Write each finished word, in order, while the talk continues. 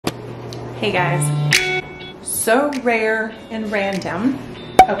Hey guys, so rare and random.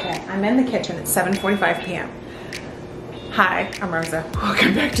 Okay, I'm in the kitchen, it's 7:45 p.m. Hi, I'm Rosa,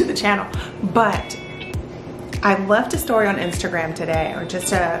 welcome back to the channel. But I left a story on Instagram today, or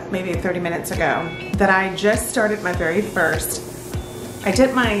just maybe 30 minutes ago, that I just started my very first, I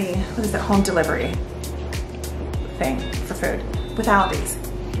did my, what is it, home delivery thing for food with Aldi's.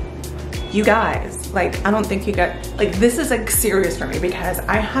 You guys, like, I don't think you got, like, this is like serious for me because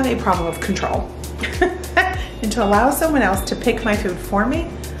I have a problem of control. And to allow someone else to pick my food for me,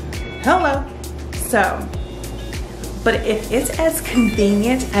 hello. So, but if it's as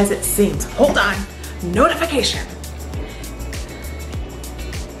convenient as it seems, hold on, notification.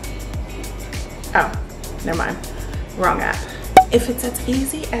 Oh, never mind, wrong app. If it's as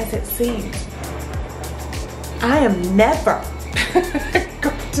easy as it seems, I am never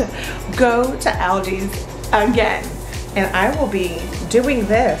going to go to Aldi's again. And I will be doing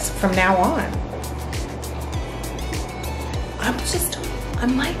this from now on.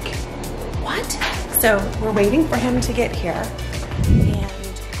 I'm like, what? So we're waiting for him to get here.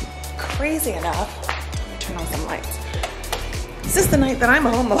 And crazy enough, let me turn on some lights. This is the night that I'm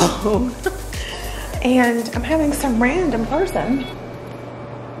home alone. And I'm having some random person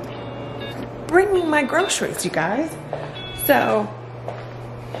bring me my groceries, you guys. So,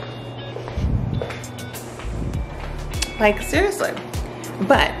 like, seriously.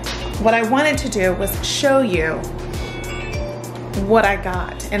 But what I wanted to do was show you what I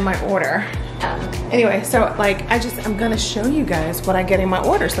got in my order. Anyway, so like, I'm gonna show you guys what I get in my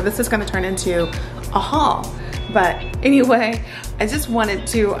order. So this is gonna turn into a haul. But anyway, I just wanted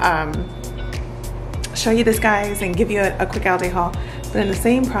to show you this, guys, and give you a quick Aldi haul. But in the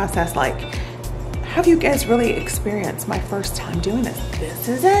same process, like, have you guys really experienced my first time doing this? This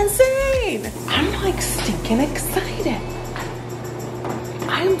is insane. I'm like stinking excited.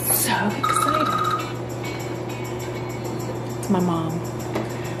 I'm so excited. It's my mom.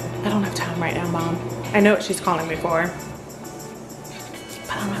 I don't have time right now, Mom. I know what she's calling me for, but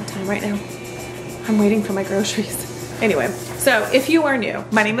I don't have time right now. I'm waiting for my groceries. Anyway, so if you are new,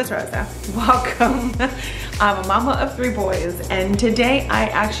 my name is Rosa. Welcome. I'm a mama of 3 boys, and today I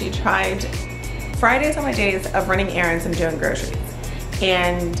actually tried, Fridays are my days of running errands and doing groceries.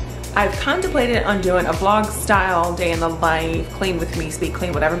 And I've contemplated on doing a vlog style day in the life, clean with me, speed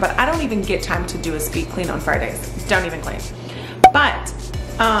clean, whatever, but I don't even get time to do a speed clean on Fridays. Don't even clean. But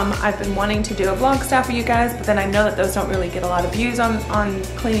I've been wanting to do a vlog style for you guys, but then I know that those don't really get a lot of views on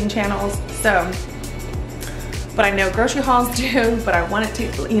cleaning channels. So, but I know grocery hauls do, but I wanted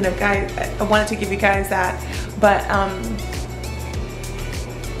to, you know, guys, I wanted to give you guys that. But I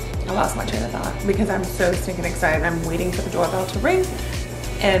lost my train of thought because I'm so stinking excited. I'm waiting for the doorbell to ring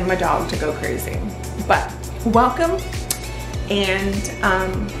and my dog to go crazy. But welcome, and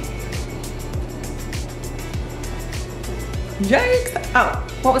yikes. Oh,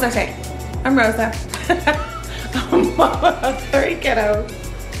 what was I saying? I'm Rosa. I'm a mama of 3 kiddos.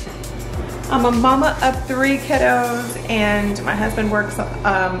 I'm a mama of 3 kiddos, and my husband works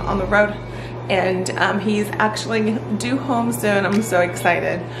on the road, and he's actually due home soon. I'm so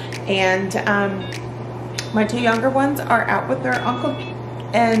excited. And my 2 younger ones are out with their uncle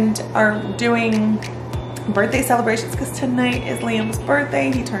and are doing birthday celebrations, because tonight is Liam's birthday.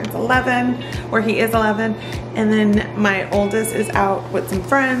 He turns 11, or he is 11. And then my oldest is out with some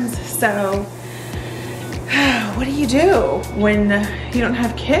friends. So what do you do when you don't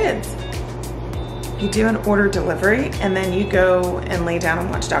have kids? You do an order delivery, and then you go and lay down and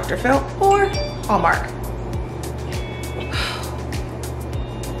watch Dr. Phil or Hallmark.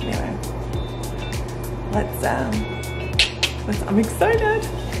 Anyway, I'm excited.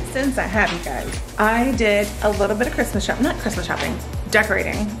 Since I have you guys, I did a little bit of Christmas shopping, not Christmas shopping,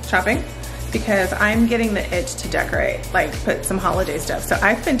 decorating shopping, because I'm getting the itch to decorate, like put some holiday stuff. So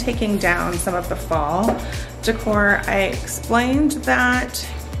I've been taking down some of the fall decor. I explained that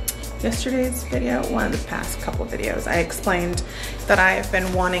yesterday's video, one of the past couple of videos, I explained that I have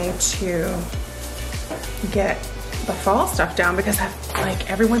been wanting to get the fall stuff down because like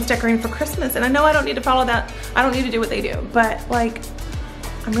everyone's decorating for Christmas, and I know I don't need to follow that. I don't need to do what they do, but like,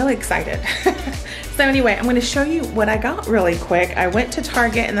 I'm really excited. So anyway, I'm gonna show you what I got really quick. I went to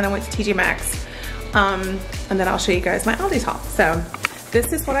Target, and then I went to TJ Maxx, and then I'll show you guys my Aldi's haul. So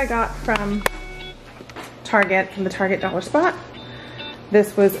this is what I got from Target, from the Target dollar spot.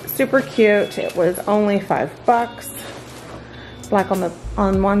 This was super cute. It was only $5. Black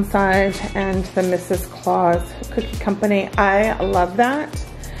on one side, and the Mrs. Claus Cookie Company. I love that.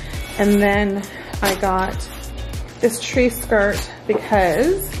 And then I got this tree skirt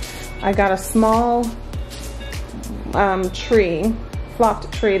because I got a small tree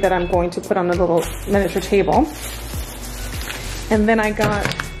flocked tree that I'm going to put on a little miniature table. And then I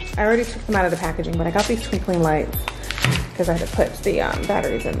already took them out of the packaging, but I got these twinkling lights because I had to put the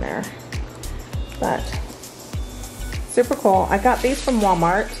batteries in there. But super cool. I got these from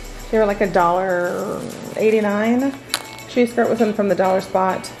Walmart. They were like $1.89. Tree skirt was in from the dollar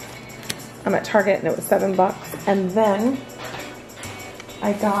spot. I'm at Target and it was $7. And then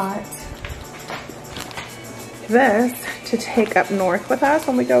I got this to take up north with us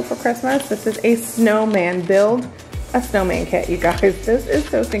when we go for Christmas. This is a snowman build. A snowman kit, you guys. This is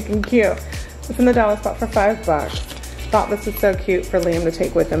so stinking cute. It's in the dollar spot for $5. Thought this was so cute for Liam to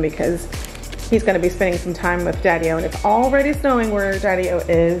take with him because he's gonna be spending some time with Daddy-O, and it's already snowing where Daddy-O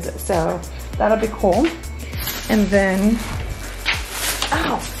is, so that'll be cool. And then,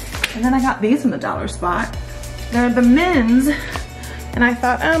 and then I got these in the dollar spot. They're the men's, and I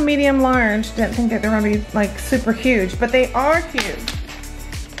thought, oh, medium large. Didn't think that they were gonna be like super huge, but they are huge.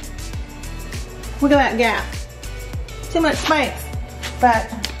 Look at that gap. Too much space,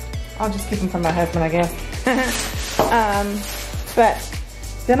 but I'll just keep them from my husband, I guess. But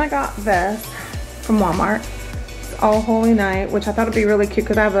then I got this from Walmart. It's All Holy Night, which I thought would be really cute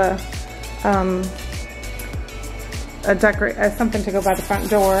because I have something to go by the front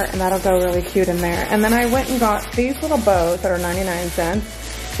door, and that'll go really cute in there. And then I went and got these little bows that are 99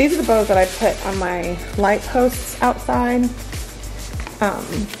 cents. These are the bows that I put on my light posts outside.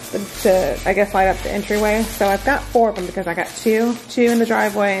 To, I guess, light up the entryway. So I've got 4 of them because I got two in the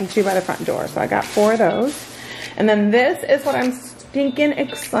driveway and 2 by the front door. So I got 4 of those. And then this is what I'm stinking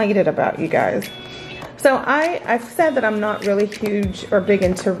excited about, you guys. So I've said that I'm not really huge or big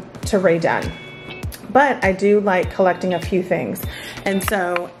into Ray Dunn, but I do like collecting a few things. And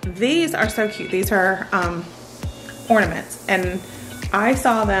so these are so cute. These are ornaments, and I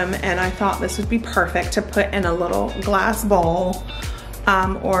saw them and I thought this would be perfect to put in a little glass bowl.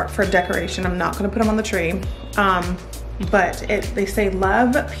 Or for decoration. I'm not gonna put them on the tree. But they say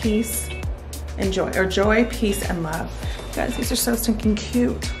love, peace, and joy, or joy, peace, and love. Guys, these are so stinking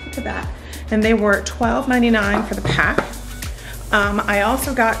cute. Look at that. And they were $12.99 for the pack. I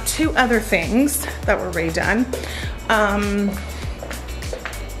also got 2 other things that were Ray Dunn.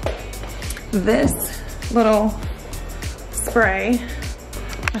 This little spray,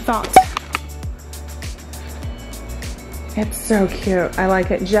 I thought, it's so cute. I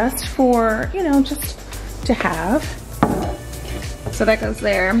like it just for, you know, just to have. So that goes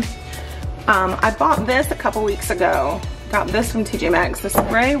there. I bought this a couple weeks ago. Got this from TJ Maxx. The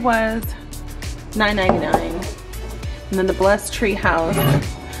spray was $9.99. And then the Blessed Tree House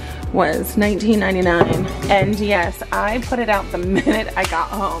was $19.99. And yes, I put it out the minute I got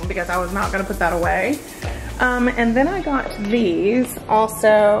home because I was not gonna put that away. And then I got these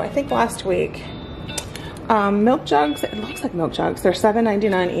also, I think last week. Milk jugs, it looks like milk jugs. They're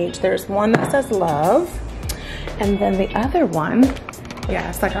 $7.99 each. There's one that says love. And then the other one,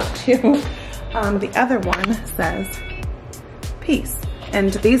 yes, I got 2. The other one says peace.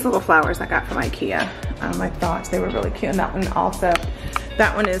 And these little flowers I got from Ikea, I thought they were really cute. And that one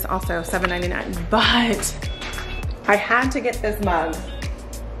is also $7.99. But I had to get this mug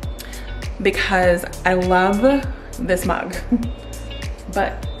because I love this mug.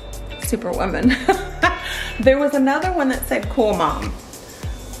 But Superwoman. There was another one that said Cool Mom.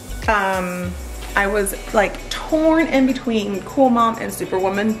 I was like torn in between Cool Mom and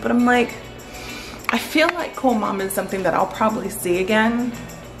Superwoman, but I'm like, I feel like Cool Mom is something that I'll probably see again,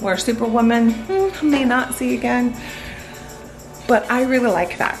 where Superwoman, I may not see again. But I really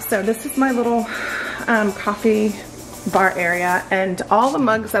like that. So this is my little coffee bar area, and all the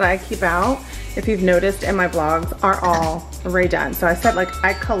mugs that I keep out, if you've noticed in my vlogs, are all Ray Dunn. So I said, like,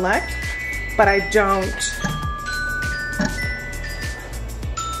 I collect, but I don't.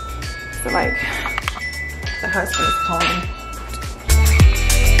 So like, the husband is calling.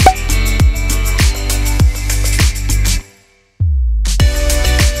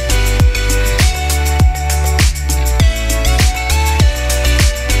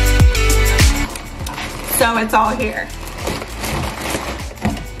 So it's all here.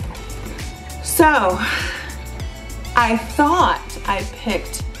 So I thought I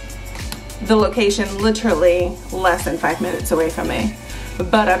picked the location literally less than 5 minutes away from me.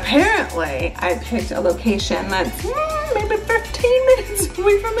 But apparently I picked a location that's maybe 15 minutes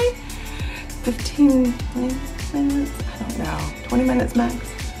away from me. 15 minutes, I don't know, 20 minutes max.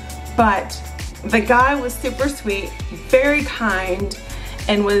 But the guy was super sweet, very kind,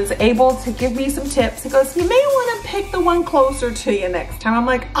 and was able to give me some tips. He goes, you may want to pick the one closer to you next time. I'm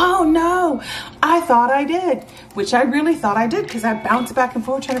like, oh no, I thought I did, which I really thought I did because I bounced back and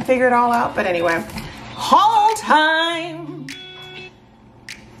forth trying to figure it all out. But anyway, haul time.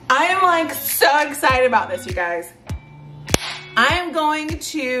 like so excited about this, you guys. I am going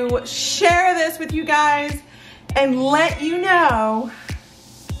to share this with you guys and let you know.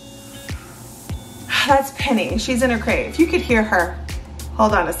 That's Penny, she's in her crate. If you could hear her,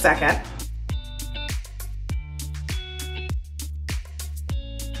 hold on a second.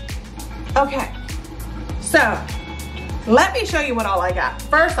 Okay, so let me show you what all I got.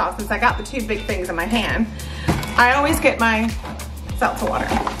 First off, since I got the two big things in my hand, I always get my seltzer water.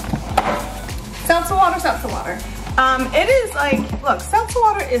 Seltzer water, seltzer water. It is like, look, seltzer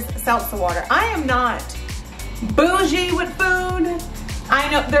water is seltzer water. I am not bougie with food. I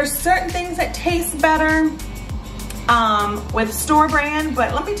know there's certain things that taste better with store brand,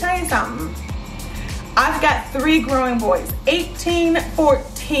 but let me tell you something. I've got 3 growing boys, 18,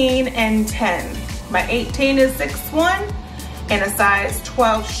 14, and 10. My 18 is 6'1" and a size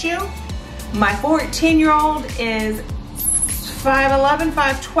 12 shoe. My 14-year-old is 5'11",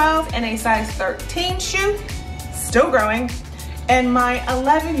 5'12", and a size 13 shoe, still growing. And my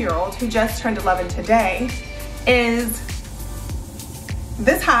 11-year-old, who just turned 11 today, is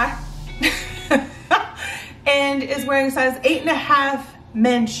this high and is wearing a size 8.5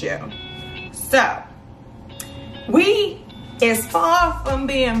 men's shoe. So we is far from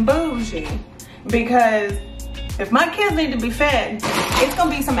being bougie, because if my kids need to be fed, it's gonna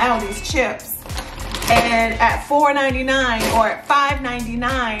be some Aldi's chips and at $4.99 or at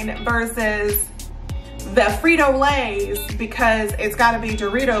 $5.99 versus the Frito-Lays, because it's gotta be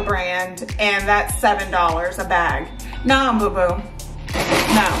Dorito brand and that's $7 a bag. No, boo-boo.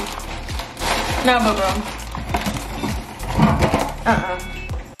 No. No, boo-boo.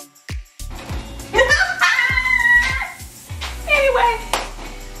 Anyway,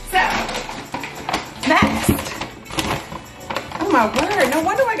 so next. Oh my word, no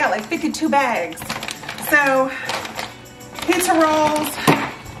wonder I got like 52 bags. So, pizza rolls,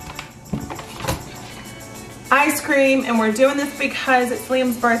 ice cream, and we're doing this because it's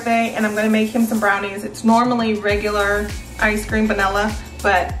Liam's birthday and I'm gonna make him some brownies. It's normally regular ice cream vanilla,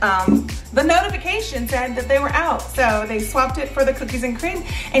 but the notification said that they were out, so they swapped it for the cookies and cream.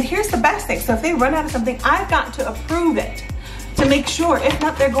 And here's the best thing, so if they run out of something, I've got to approve it to make sure, if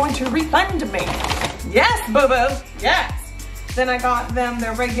not, they're going to refund me. Yes, boo-boo, yes. Then I got them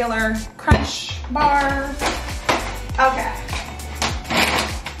their regular crunch bar. Okay.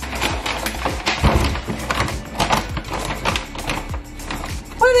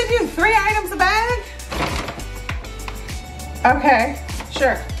 What do they do, 3 items a bag? Okay,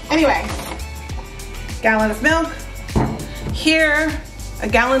 sure. Anyway, gallon of milk. Here, a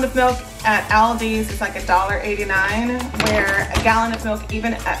gallon of milk at Aldi's is like $1.89, where a gallon of milk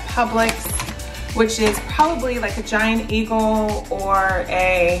even at Publix, which is probably like a Giant Eagle or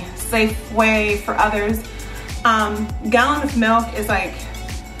a Safeway for others, gallon of milk is like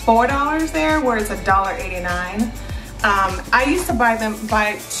 $4 there, where it's $1.89. I used to buy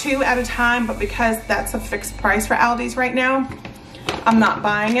 2 at a time, but because that's a fixed price for Aldi's right now, I'm not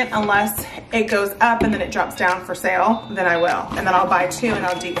buying it unless it goes up and then it drops down for sale, then I will. And then I'll buy 2 and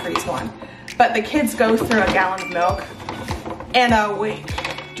I'll deep freeze 1. But the kids go through a gallon of milk in a week,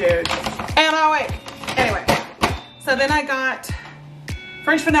 dude. In a week. Anyway, so then I got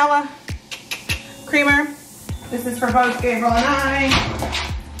French vanilla creamer. This is for both Gabriel and I.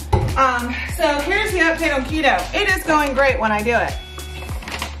 So here's the update on keto. It is going great when I do it.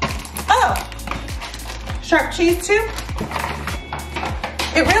 Oh, sharp cheese too?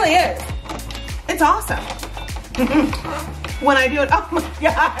 It really is. It's awesome. When I do it, oh my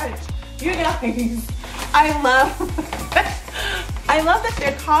gosh, you guys, I love that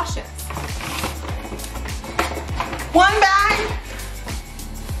they're cautious. 1 bag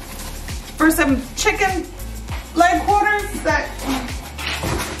for some chicken leg quarters that,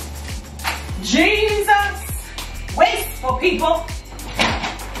 Jesus, wasteful people,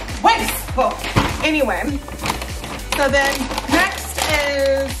 wasteful. Anyway, so then next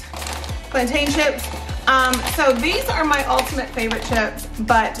is plantain chips. So these are my ultimate favorite chips,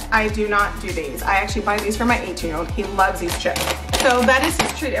 but I do not do these. I actually buy these for my 18-year-old. He loves these chips. So that is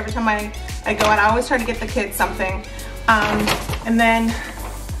his treat every time I go out. I always try to get the kids something. And then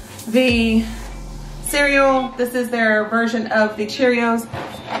the cereal, this is their version of the Cheerios.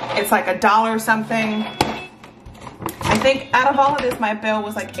 It's like $1 something. I think out of all of this, my bill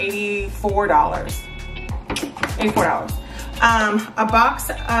was like $84. $84. A box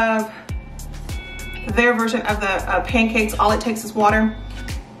of their version of the pancakes, all it takes is water.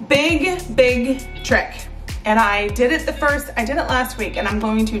 Big trick. And I did it last week, and I'm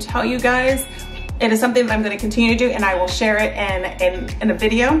going to tell you guys, it is something that I'm going to continue to do, and I will share it in a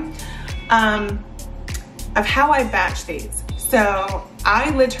video of how I batch these. So I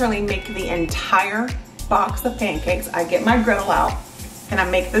literally make the entire box of pancakes. I get my griddle out and I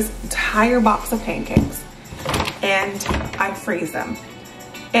make this entire box of pancakes and I freeze them.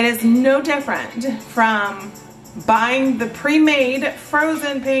 It is no different from buying the pre-made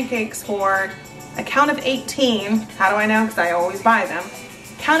frozen pancakes for a count of 18. How do I know? Because I always buy them.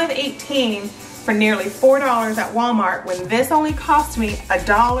 Count of 18 for nearly $4 at Walmart when this only cost me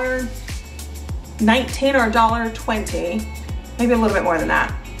 $1.19 or $1.20. Maybe a little bit more than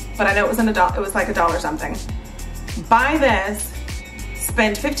that. But I know it was it was like $1 something. Buy this,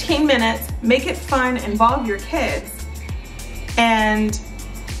 spend 15 minutes, make it fun, involve your kids, and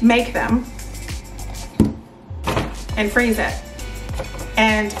make them and freeze it.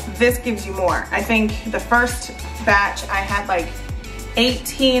 And this gives you more. I think the first batch I had like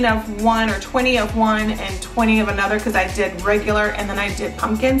 18 of one or 20 of one and 20 of another because I did regular and then I did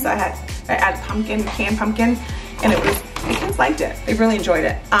pumpkin. So I added pumpkin, canned pumpkin, and the kids liked it. They really enjoyed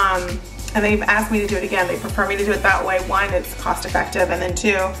it. And they've asked me to do it again. They prefer me to do it that way. One, it's cost effective, and then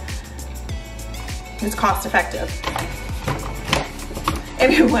two, it's cost effective.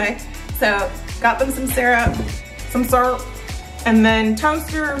 Anyway, so got them some syrup, and then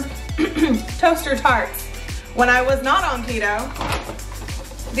toaster tarts. When I was not on keto,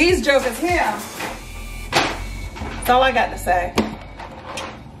 these jokers here. That's all I got to say.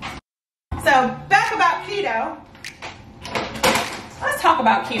 So back about keto. Let's talk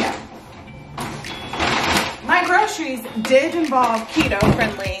about keto. My groceries did involve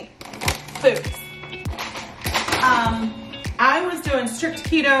keto-friendly foods. I was doing strict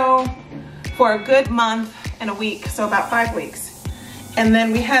keto for a good month and a week, so about 5 weeks. And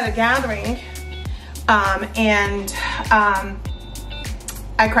then we had a gathering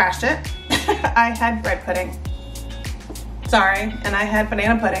I crashed it. I had bread pudding. Sorry. And I had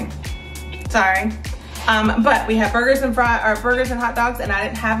banana pudding. Sorry. But we had burgers and hot dogs, and I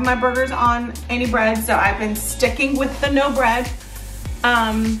didn't have my burgers on any bread, so I've been sticking with the no bread.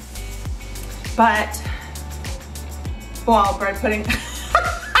 Well, bread pudding.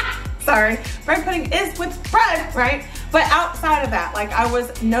 Sorry, bread pudding is with bread, right? But outside of that, like I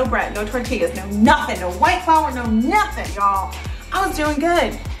was no bread, no tortillas, no nothing, no white flour, no nothing, y'all. I was doing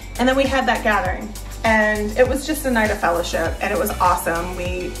good. And then we had that gathering. And it was just a night of fellowship, and it was awesome.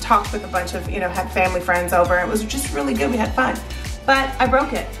 We talked with a bunch of, had family friends over. It was just really good. We had fun. But I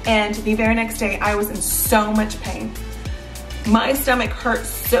broke it, and the very next day, I was in so much pain. My stomach hurt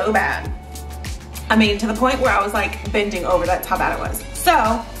so bad. I mean, to the point where I was like bending over. That's how bad it was. So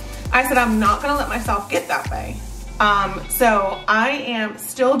I said, I'm not gonna let myself get that way. So I am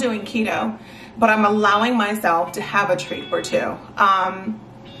still doing keto, but I'm allowing myself to have a treat or two.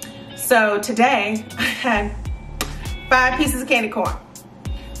 So today I had 5 pieces of candy corn,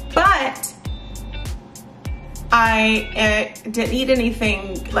 but I didn't eat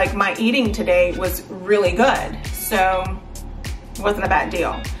anything. Like my eating today was really good, so it wasn't a bad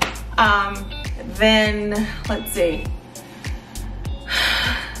deal. Then let's see.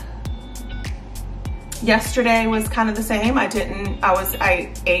 Yesterday was kind of the same. I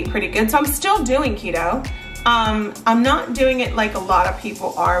ate pretty good, so I'm still doing keto. I'm not doing it like a lot of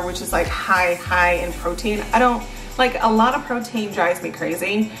people are, which is like high in protein. I don't like, a lot of protein drives me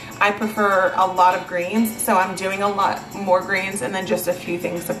crazy. I prefer a lot of greens, so I'm doing a lot more greens and then just a few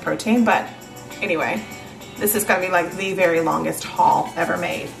things of protein. But anyway, this is gonna be like the very longest haul ever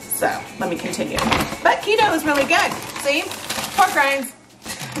made. So let me continue. But keto is really good. See, pork rinds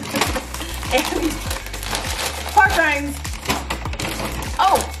and pork rinds.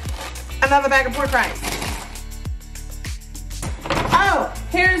 Oh, another bag of pork rinds. Oh,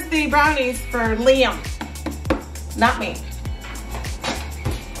 here's the brownies for Liam. Not me.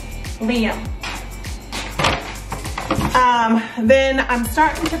 Liam. Then I'm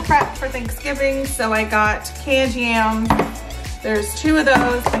starting to prep for Thanksgiving, so I got canned yams. There's 2 of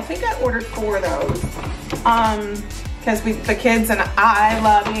those. I think I ordered 4 of those. Because the kids and I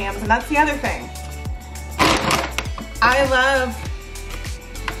love yams, and that's the other thing. I love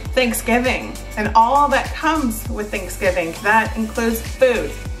Thanksgiving and all that comes with Thanksgiving. That includes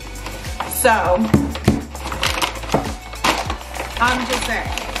food. So I'm just saying,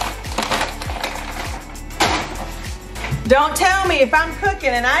 don't tell me if I'm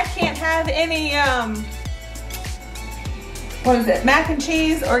cooking and I can't have any what is it, mac and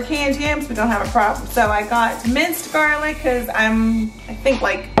cheese or canned yams, we don't have a problem. So I got minced garlic because I think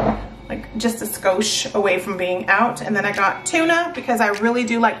like just a skosh away from being out. And then I got tuna because I really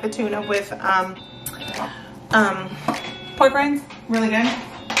do like the tuna with pork rinds, really good.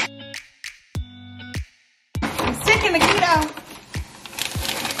 I'm sticking to keto.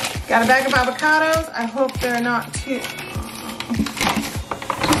 Got a bag of avocados. I hope they're not too,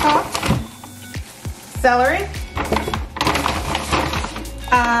 sauce, celery,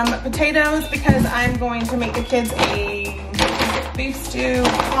 potatoes, because I'm going to make the kids a beef stew,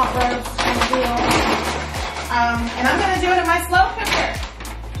 hot roast kind of deal. And I'm gonna do it in my slow cooker.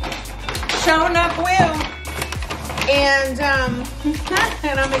 Showing up will. And I'm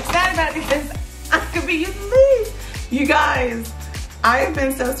excited about it because I could be using these. You guys, I have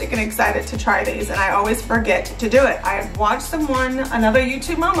been so sick and excited to try these, and I always forget to do it. I have watched another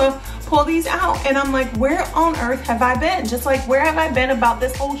YouTube mama pull these out, and I'm like, where on earth have I been? Just like, where have I been about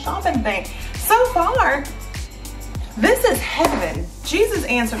this whole shopping thing? So far, this is heaven. Jesus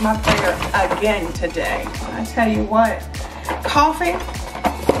answered my prayer again today. I tell you what, coffee,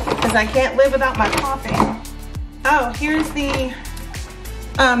 because I can't live without my coffee. Oh, here's the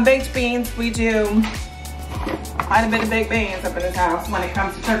baked beans. We do quite a bit of baked beans up in this house when it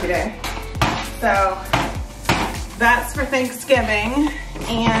comes to Turkey Day. So that's for Thanksgiving.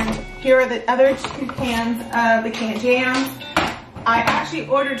 And here are the other 2 cans of the canned yams. I actually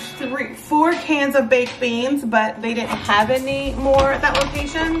ordered 4 cans of baked beans, but they didn't have any more at that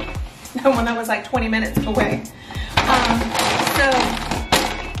location. The one that was like 20 minutes away. So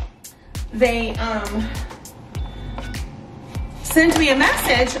they sent me a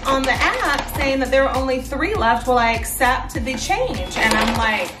message on the app saying that there were only 3 left. Will I accept the change? And I'm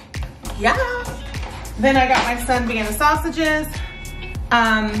like, yeah. Then I got my son Vienna sausages.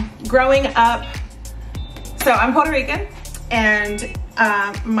 Growing up, so I'm Puerto Rican, and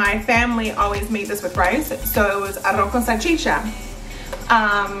my family always made this with rice. So it was arroz con salchicha.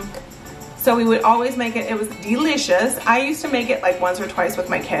 So we would always make it. It was delicious. I used to make it like once or twice with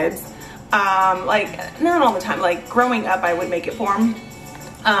my kids. Like not all the time, like growing up I would make it for them,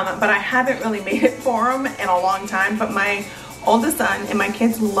 but I haven't really made it for them in a long time. But my oldest son and my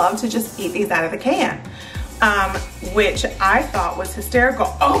kids love to just eat these out of the can, which I thought was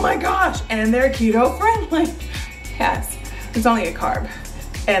hysterical. Oh my gosh, and they're keto friendly. Yes, it's only a carb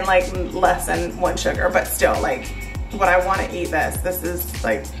and like less than 1 sugar, but still, like, when I want to eat this is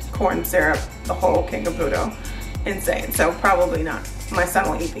like corn syrup, the whole king of poodle. Insane. So probably not. My son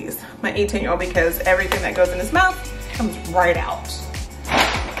will eat these, my 18-year-old, because everything that goes in his mouth comes right out.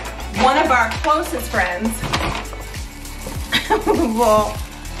 One of our closest friends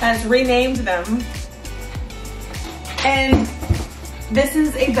has renamed them, and this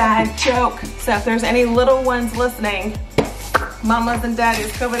is a bad joke. So if there's any little ones listening, mamas and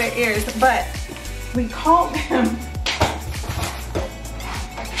daddies, cover their ears, but we called him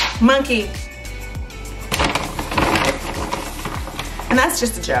Monkey. And that's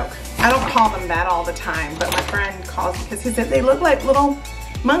just a joke. I don't call them that all the time, but my friend calls them because he said they look like little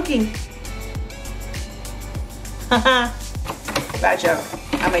monkey. Bad joke.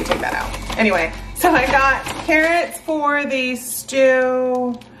 I may take that out. Anyway, so I got carrots for the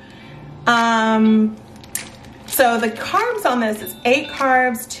stew. So the carbs on this is 8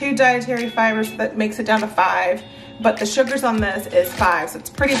 carbs, 2 dietary fibers, so that makes it down to 5. But the sugars on this is 5, so it's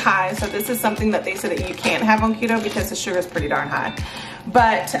pretty high. So this is something that they said that you can't have on keto because the sugar is pretty darn high.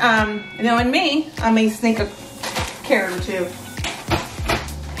 But knowing me, I may sneak a carrot or 2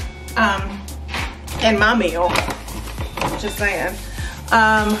 in my meal. Just saying.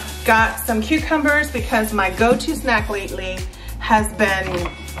 Got some cucumbers because my go-to snack lately has been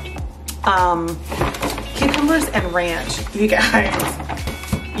cucumbers and ranch. You guys,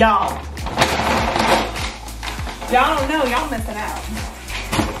 y'all don't know, y'all missing out.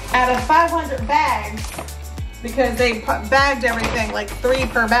 Out of 500 bags, because they bagged everything like 3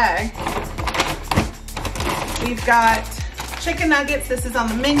 per bag, we've got chicken nuggets. This is on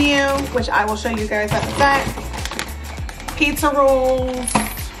the menu, which I will show you guys at the back. Pizza rolls,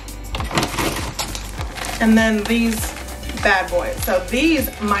 and then these bad boys. So these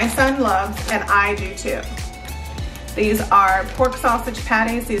my son loves, and I do too. These are pork sausage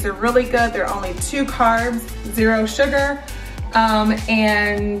patties. These are really good. They're only 2 carbs, 0 sugar,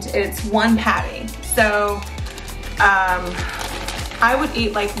 and it's 1 patty. So I would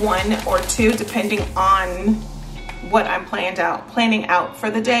eat like 1 or 2 depending on what I'm planning out for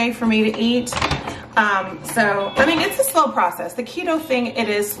the day for me to eat. So, I mean, it's a slow process. The keto thing, it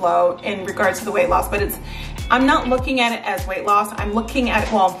is slow in regards to the weight loss, but I'm not looking at it as weight loss. I'm looking at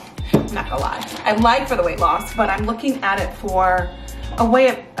it, well, I'm not gonna lie, I like for the weight loss, but I'm looking at it for a way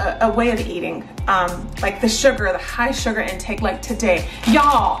of eating. Like the sugar, the high sugar intake, like today.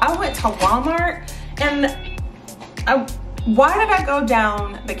 Y'all, I went to Walmart, and why did I go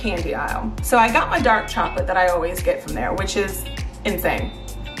down the candy aisle? So I got my dark chocolate that I always get from there, which is insane.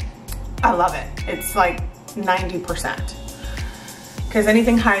 I love it. It's like 90%. Because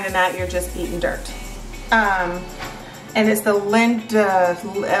anything higher than that, you're just eating dirt. and it's the Lindt,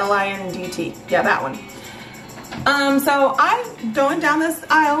 L-I-N-D-T. Yeah, that one. So I'm going down this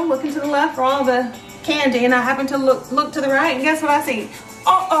aisle, looking to the left for all the candy, and I happen to look to the right, and guess what I see?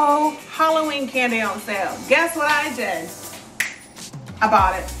 Uh-oh, Halloween candy on sale. Guess what I did? I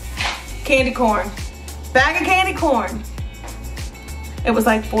bought it. Candy corn. Bag of candy corn. It was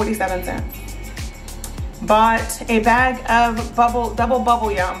like 47 cents. Bought a bag of double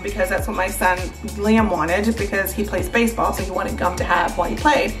bubble yum because that's what my son Liam wanted because he plays baseball, so he wanted gum to have while he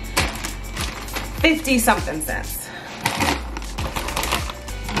played. 50 something cents.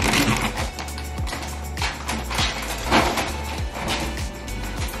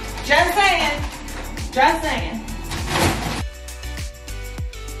 Just saying. Just saying.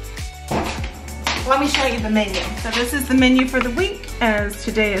 Let me show you the menu. So this is the menu for the week, as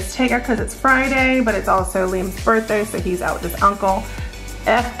today is takeout because it's Friday, but it's also Liam's birthday, so he's out with his uncle.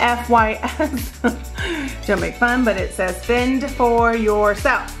 FFYS. Don't make fun, but it says fend for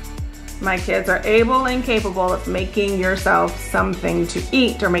yourself. My kids are able and capable of making yourself something to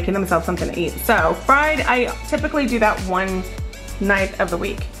eat, or making themselves something to eat. So Friday, I typically do that one night of the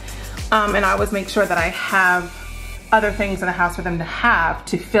week. And I always make sure that I have other things in the house for them to have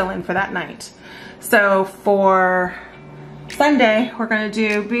to fill in for that night. So for Sunday, we're gonna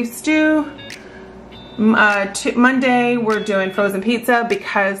do beef stew. Monday, we're doing frozen pizza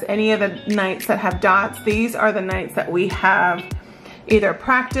because any of the nights that have dots, these are the nights that we have either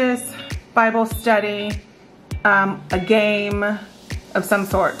practice, Bible study, a game of some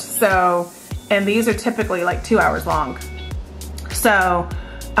sort. So, and these are typically like 2 hours long. So,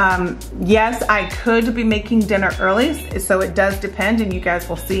 yes, I could be making dinner early, so it does depend, and you guys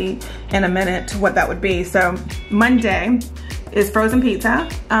will see in a minute what that would be. So Monday is frozen pizza.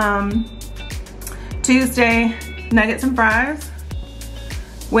 Tuesday, nuggets and fries.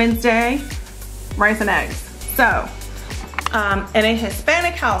 Wednesday, rice and eggs. So, in a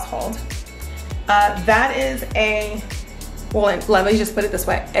Hispanic household, that is well, let me just put it this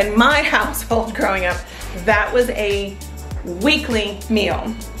way. In my household growing up, that was a weekly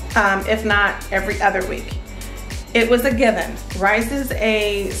meal, if not every other week. It was a given. Rice is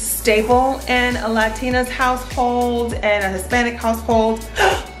a staple in a Latina's household and a Hispanic household.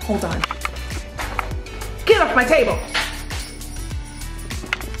 Hold on. Get off my table.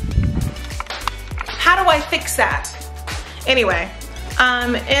 How do I fix that? Anyway,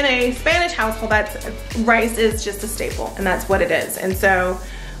 in a Spanish household, rice is just a staple, and that's what it is. And so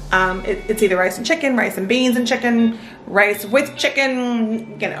it's either rice and chicken, rice and beans and chicken, rice with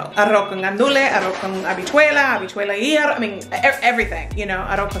chicken, you know, arroz con gandules, arroz con habichuela, habichuela y arroz, I mean, everything, you know,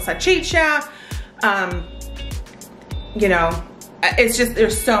 arroz con salchicha, you know, it's just,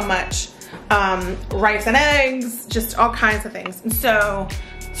 there's so much, rice and eggs, just all kinds of things. And so,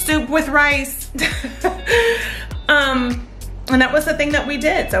 soup with rice, and that was the thing that we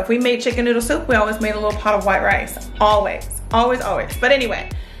did. So if we made chicken noodle soup, we always made a little pot of white rice, always, always, always. But anyway,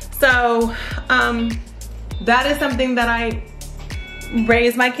 so that is something that I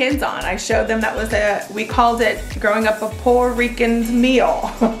raised my kids on. I showed them that was we called it growing up a Puerto Rican's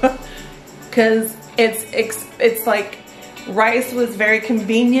meal. Cause it's like rice was very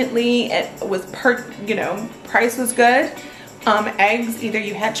conveniently, it was you know, price was good. Eggs, either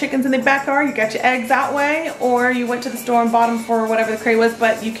you had chickens in the backyard, you got your eggs that way, or you went to the store and bought them for whatever the crate was,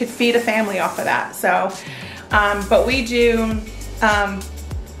 but you could feed a family off of that. So, but we do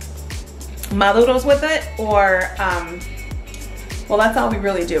maduros with it, or, well, that's all we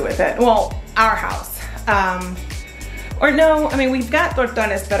really do with it. Well, our house. Or no, I mean, we've got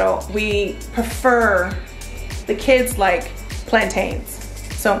tortones, pero we prefer, the kids like plantains.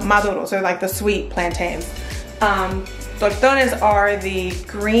 So maduros are like the sweet plantains. Tortones are the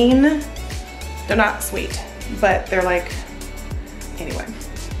green, they're not sweet, but they're like, anyway.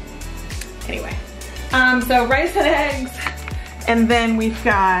 So rice and eggs, and then we've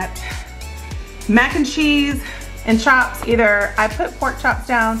got mac and cheese and chops. Either I put pork chops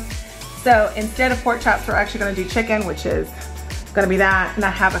down, so instead of pork chops, we're actually gonna do chicken, which is gonna be that, and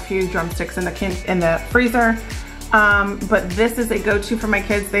I have a few drumsticks in the freezer. But this is a go-to for my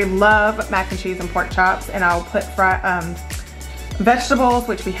kids. They love mac and cheese and pork chops, and I'll put vegetables,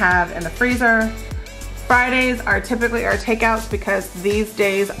 which we have in the freezer. Fridays are typically our takeouts because these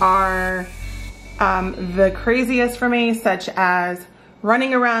days are the craziest for me, such as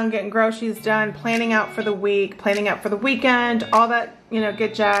running around, getting groceries done, planning out for the week, planning out for the weekend, all that, you know,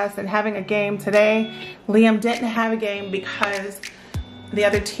 good jazz, and having a game. Today, Liam didn't have a game because the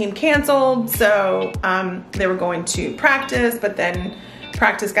other team canceled, so they were going to practice, but then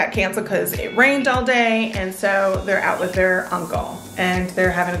practice got canceled because it rained all day, and so they're out with their uncle, and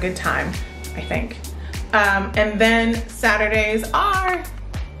they're having a good time, I think. And then Saturdays are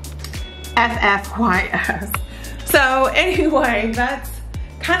FFYS. So anyway, that's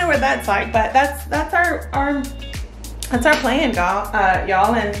kind of where that's like, but that's our plan,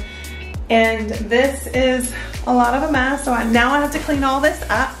 y'all. And this is a lot of a mess. So now I have to clean all this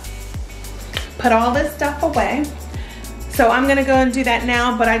up, put all this stuff away. So I'm gonna go and do that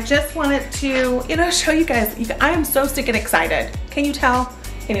now, but I just wanted to, you know, show you guys, I am so sick and excited. Can you tell?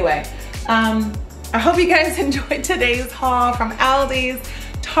 Anyway, I hope you guys enjoyed today's haul from Aldi's,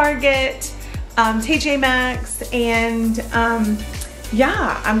 Target, TJ Maxx, and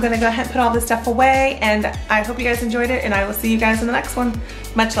yeah, I'm gonna go ahead and put all this stuff away, and I hope you guys enjoyed it, and I will see you guys in the next one.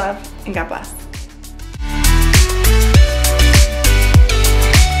 Much love, and God bless.